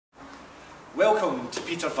Welcome to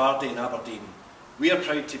Peter Vardy in Aberdeen. We are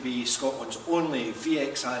proud to be Scotland's only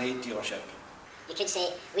VXR8 dealership. You could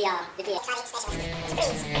say we are the VXR8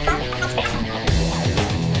 specialists.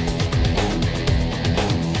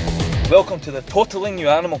 Welcome to the totally new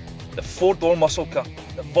animal, the 4-door muscle car,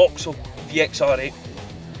 the Vauxhall VXR8.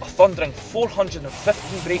 A thundering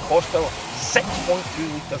 415 brake horsepower,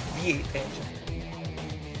 6.2 litre V8 engine.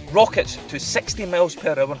 Rockets to 60 miles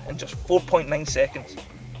per hour in just 4.9 seconds.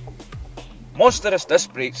 Monstrous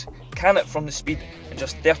disc brakes can it from the speed in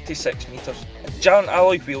just 36 metres, and giant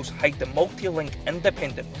alloy wheels hide the multi-link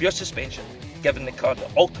independent rear suspension, giving the car the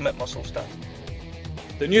ultimate muscle stand.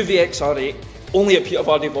 The new VXR8, only at Peter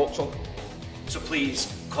Vardy Vauxhall. So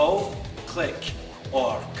please call, click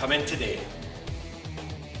or come in today.